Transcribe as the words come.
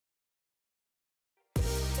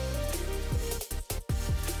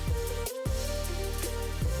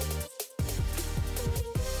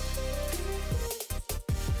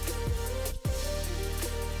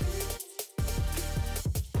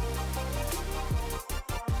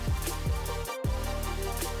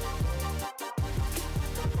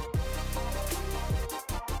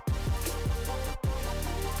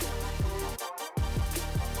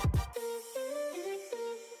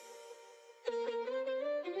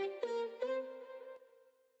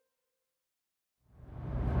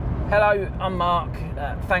Hello, I'm Mark.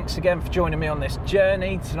 Thanks again for joining me on this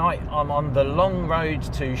journey. Tonight I'm on the long road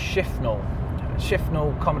to Shifnal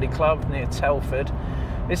Comedy Club near Telford.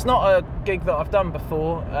 It's not a gig that I've done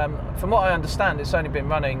before. From what I understand, it's only been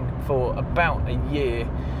running for about a year.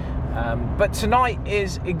 But tonight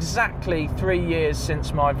is exactly 3 years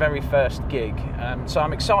since my very first gig. So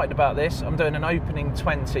I'm excited about this. I'm doing an opening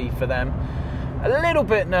 20 for them. A little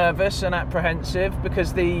bit nervous and apprehensive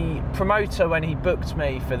because the promoter, when he booked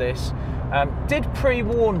me for this, did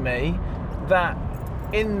pre-warn me that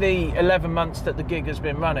in the 11 months that the gig has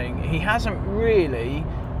been running, he hasn't really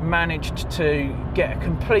managed to get a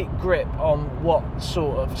complete grip on what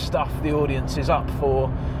sort of stuff the audience is up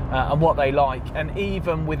for and what they like. And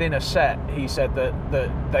even within a set, he said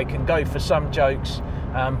that they can go for some jokes,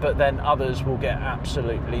 but then others will get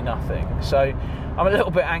absolutely nothing. So I'm a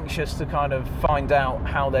little bit anxious to kind of find out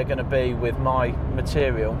how they're going to be with my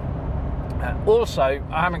material. Also,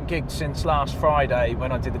 I haven't gigged since last Friday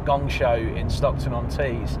when I did the Gong Show in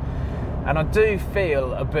Stockton-on-Tees. And I do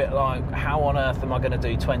feel a bit like, how on earth am I going to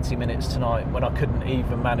do 20 minutes tonight when I couldn't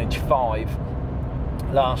even manage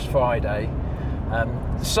 5 last Friday?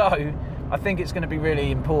 So I think it's going to be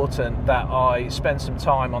really important that I spend some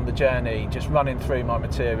time on the journey just running through my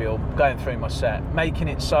material, going through my set, making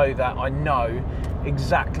it so that I know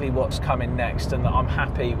exactly what's coming next and that I'm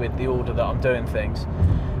happy with the order that I'm doing things.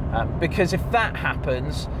 Because if that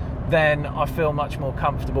happens, then I feel much more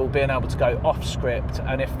comfortable being able to go off script,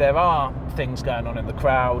 and if there are things going on in the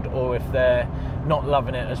crowd or if they're not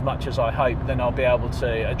loving it as much as I hope, then I'll be able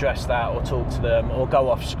to address that or talk to them or go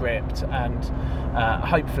off script and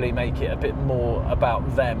hopefully make it a bit more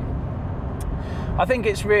about them. I think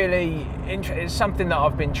it's really it's something that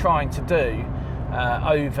I've been trying to do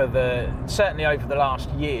certainly over the last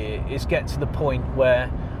year, is get to the point where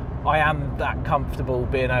I am that comfortable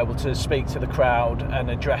being able to speak to the crowd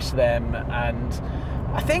and address them. And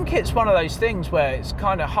I think it's one of those things where it's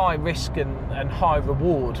kind of high risk and high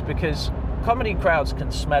reward, because comedy crowds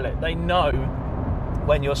can smell it. They know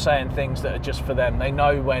when you're saying things that are just for them. They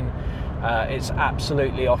know when it's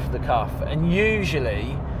absolutely off the cuff, and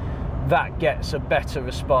usually that gets a better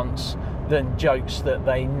response than jokes that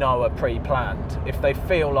they know are pre-planned. If they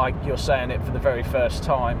feel like you're saying it for the very first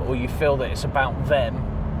time, or you feel that it's about them,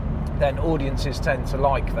 then audiences tend to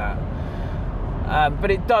like that. But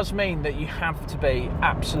it does mean that you have to be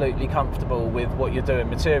absolutely comfortable with what you're doing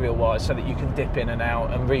material-wise, so that you can dip in and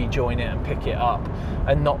out and rejoin it and pick it up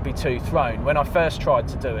and not be too thrown. When I first tried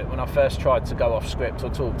to do it, when I first tried to go off script or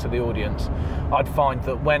talk to the audience, I'd find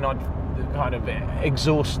that when I'd kind of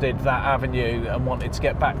exhausted that avenue and wanted to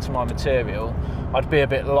get back to my material, I'd be a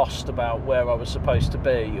bit lost about where I was supposed to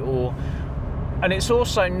be. And it's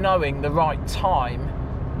also knowing the right time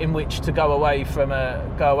in which to go away from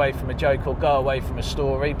a joke or go away from a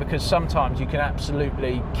story, because sometimes you can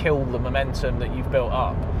absolutely kill the momentum that you've built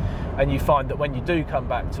up, and you find that when you do come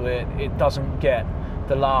back to it, it doesn't get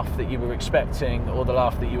the laugh that you were expecting or the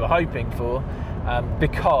laugh that you were hoping for,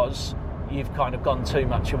 because you've kind of gone too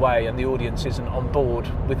much away and the audience isn't on board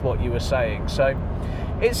with what you were saying. So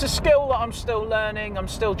it's a skill that I'm still learning, I'm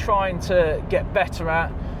still trying to get better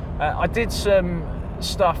at. I did some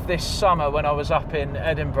stuff this summer when I was up in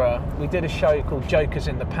Edinburgh. We did a show called Jokers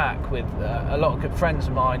in the Pack with a lot of good friends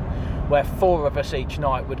of mine, where 4 of us each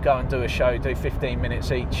night would go and do a show, do 15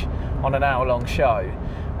 minutes each on an hour-long show.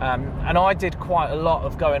 And I did quite a lot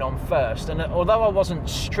of going on first, and although I wasn't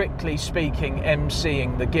strictly speaking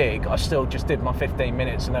emceeing the gig, I still just did my 15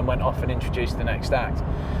 minutes and then went off and introduced the next act.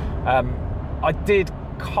 I did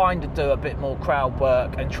kind of do a bit more crowd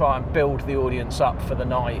work and try and build the audience up for the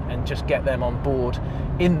night and just get them on board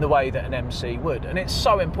in the way that an MC would. And it's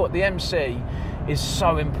so important. The MC is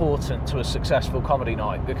so important to a successful comedy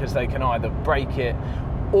night, because they can either break it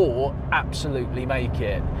or absolutely make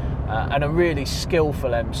it. And a really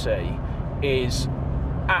skillful MC is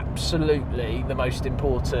absolutely the most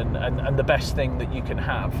important and the best thing that you can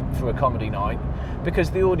have for a comedy night,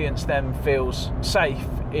 because the audience then feels safe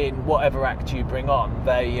in whatever act you bring on.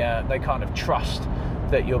 They kind of trust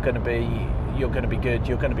that you're going to be good,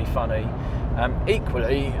 you're going to be funny.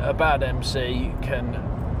 Equally, a bad MC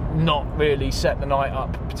can not really set the night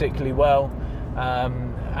up particularly well,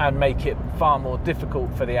 and make it far more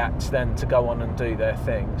difficult for the acts then to go on and do their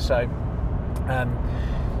thing. So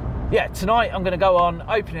yeah, tonight I'm going to go on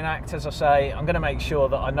opening act, as I say. I'm going to make sure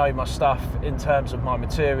that I know my stuff in terms of my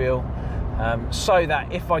material, so that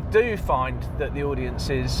if I do find that the audience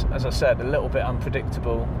is, as I said, a little bit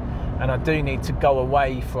unpredictable, and I do need to go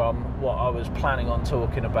away from what I was planning on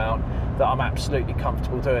talking about, that I'm absolutely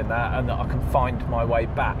comfortable doing that, and that I can find my way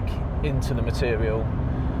back into the material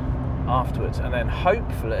afterwards, and then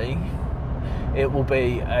hopefully it will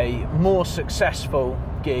be a more successful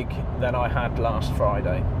gig than I had last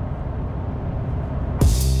Friday.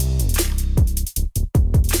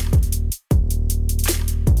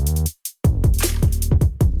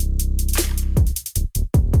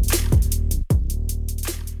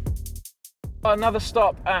 Another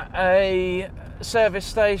stop at a service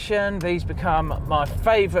station. These become my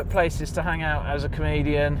favourite places to hang out as a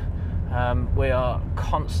comedian. We are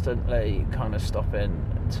constantly kind of stopping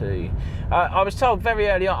to... I was told very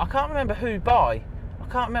early on, I can't remember who by, I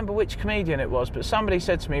can't remember which comedian it was, but somebody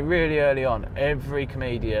said to me really early on, every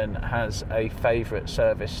comedian has a favourite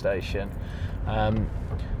service station.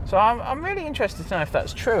 So I'm really interested to know if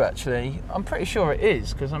that's true, actually. I'm pretty sure it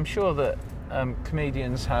is, because I'm sure that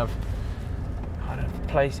comedians have...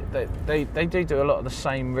 They do a lot of the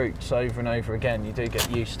same routes over and over again. You do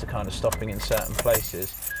get used to kind of stopping in certain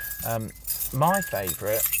places. My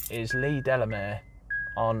favourite is Lee Delamere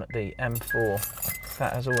on the M4.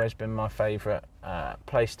 That has always been my favourite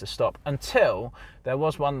place to stop, until there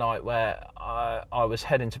was one night where I was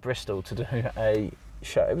heading to Bristol to do a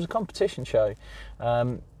show. It was a competition show,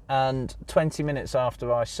 and 20 minutes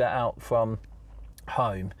after I set out from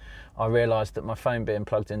home, I realised that my phone being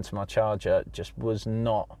plugged into my charger just was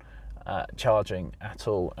not charging at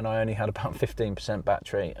all, and I only had about 15%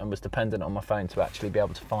 battery and was dependent on my phone to actually be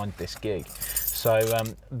able to find this gig. So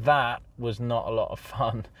that was not a lot of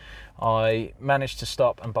fun. I managed to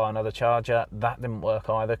stop and buy another charger. That didn't work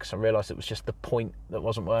either, because I realised it was just the point that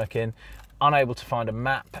wasn't working. Unable to find a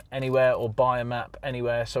map anywhere or buy a map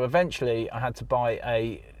anywhere, so eventually I had to buy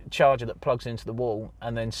a charger that plugs into the wall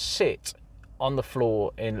and then sit on the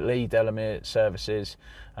floor in Lee Delamere services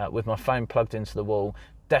with my phone plugged into the wall,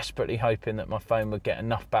 desperately hoping that my phone would get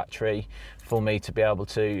enough battery for me to be able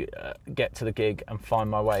to get to the gig and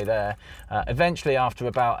find my way there. Eventually, after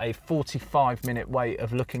about a 45-minute wait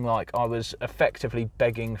of looking like I was effectively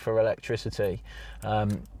begging for electricity,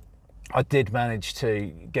 I did manage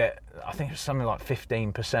to get, I think it was something like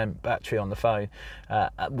 15% battery on the phone,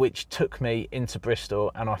 which took me into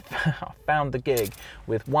Bristol, and I found the gig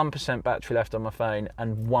with 1% battery left on my phone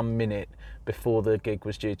and 1 minute before the gig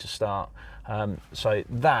was due to start. So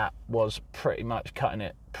that was pretty much cutting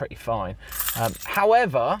it pretty fine.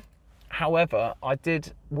 However, I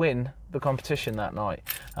did win the competition that night.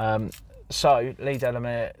 So Lee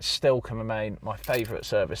Delamere still can remain my favourite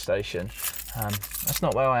service station. That's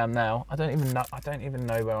not where I am now. I don't even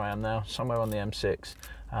know where I am now. Somewhere on the M6.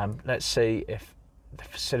 Let's see if the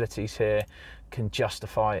facilities here can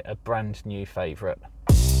justify a brand new favourite.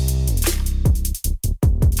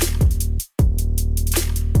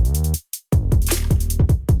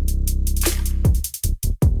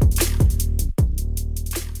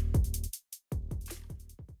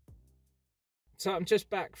 So I'm just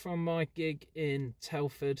back from my gig in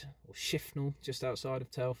Telford, or Shifnal, just outside of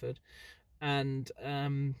Telford, and I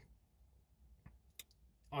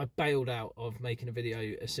bailed out of making a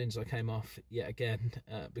video as soon as I came off yet again,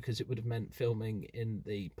 because it would have meant filming in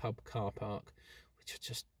the pub car park, which I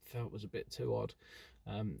just felt was a bit too odd.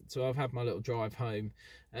 So I've had my little drive home.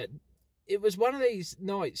 It was one of these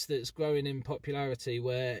nights that's growing in popularity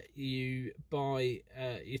where you buy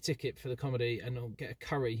your ticket for the comedy and you'll get a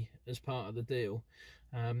curry as part of the deal.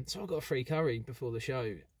 So I got a free curry before the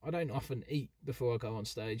show. I don't often eat before I go on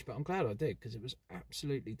stage, but I'm glad I did, because it was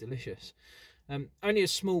absolutely delicious. Only a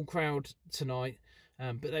small crowd tonight,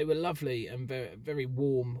 but they were lovely and very, very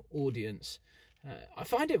warm audience. I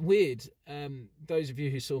find it weird, those of you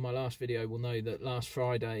who saw my last video will know that last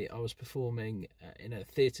Friday I was performing in a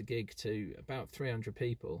theatre gig to about 300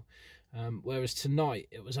 people, whereas tonight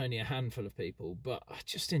it was only a handful of people, but I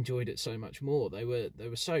just enjoyed it so much more. They were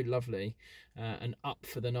so lovely and up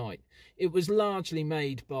for the night. It was largely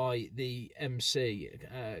made by the MC,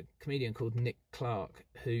 a comedian called Nick Clark,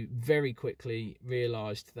 who very quickly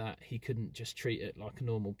realised that he couldn't just treat it like a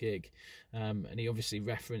normal gig, and he obviously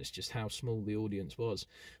referenced just how small the audience was.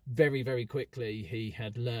 Very, very quickly he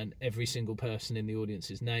had learned every single person in the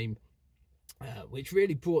audience's name, which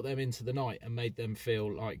really brought them into the night and made them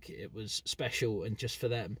feel like it was special and just for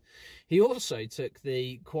them. He also took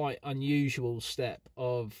the quite unusual step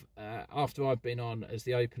of, after I've been on as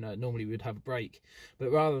the opener, normally we'd have a break,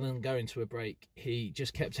 but rather than going to a break, he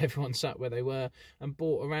just kept everyone sat where they were and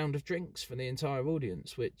bought a round of drinks for the entire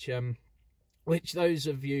audience, which those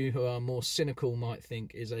of you who are more cynical might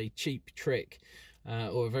think is a cheap trick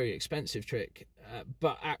or a very expensive trick,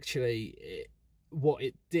 but actually what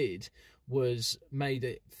it did made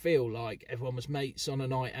it feel like everyone was mates on a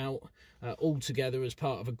night out, all together as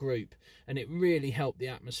part of a group, and it really helped the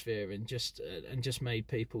atmosphere and just made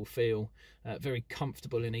people feel very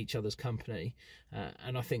comfortable in each other's company,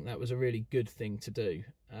 and I think that was a really good thing to do.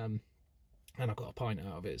 And I got a pint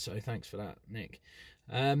out of it, so thanks for that, Nick.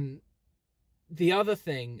 The other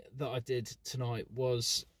thing that I did tonight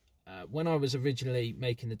was, when I was originally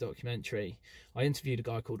making the documentary, I interviewed a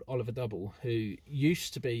guy called Oliver Double, who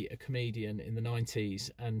used to be a comedian in the 90s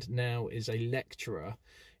and now is a lecturer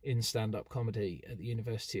in stand-up comedy at the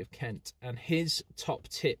University of Kent. And his top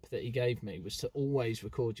tip that he gave me was to always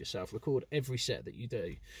record yourself, record every set that you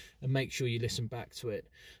do, and make sure you listen back to it,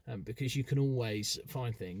 because you can always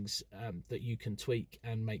find things that you can tweak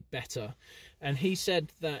and make better. And he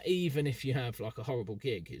said that even if you have like a horrible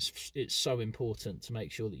gig, it's so important to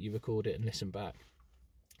make sure that you record it and listen back.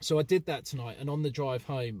 So I did that tonight, and on the drive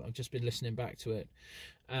home I've just been listening back to it,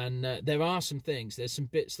 and there are some things, there's some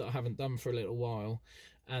bits that I haven't done for a little while,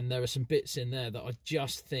 and there are some bits in there that I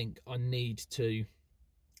just think I need to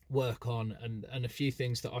work on, and a few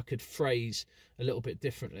things that I could phrase a little bit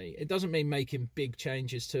differently. It doesn't mean making big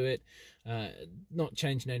changes to it, not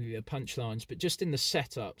changing any of the punchlines, but just in the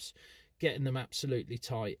setups, getting them absolutely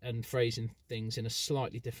tight and phrasing things in a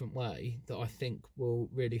slightly different way that I think will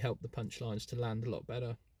really help the punchlines to land a lot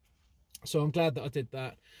better. So I'm glad that I did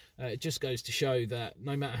that. It just goes to show that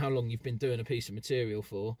no matter how long you've been doing a piece of material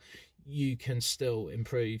for, you can still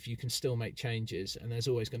improve, you can still make changes, and there's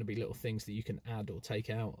always going to be little things that you can add or take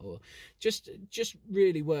out, or just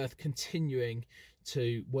really worth continuing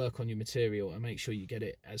to work on your material and make sure you get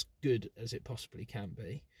it as good as it possibly can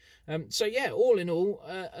be. So yeah, all in all,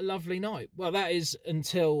 a lovely night. Well, that is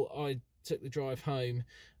until I took the drive home,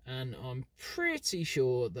 and I'm pretty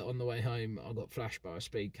sure that on the way home I got flashed by a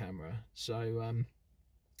speed camera. So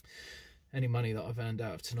any money that I've earned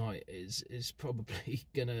out of tonight is probably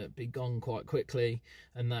gonna be gone quite quickly,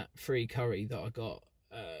 and that free curry that I got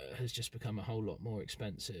has just become a whole lot more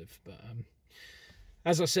expensive. But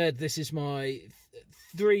as I said, this is my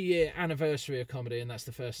 3-year anniversary of comedy, and that's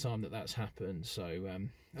the first time that that's happened, so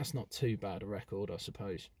that's not too bad a record, I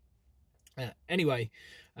suppose. Anyway,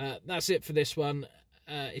 that's it for this one.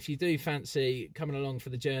 If you do fancy coming along for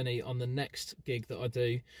the journey on the next gig that I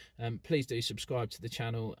do, please do subscribe to the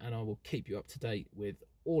channel, and I will keep you up to date with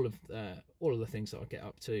all of the things that I get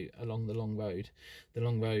up to along the long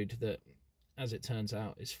road that, as it turns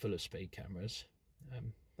out, is full of speed cameras.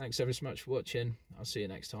 Thanks ever so much for watching. I'll see you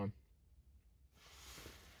next time.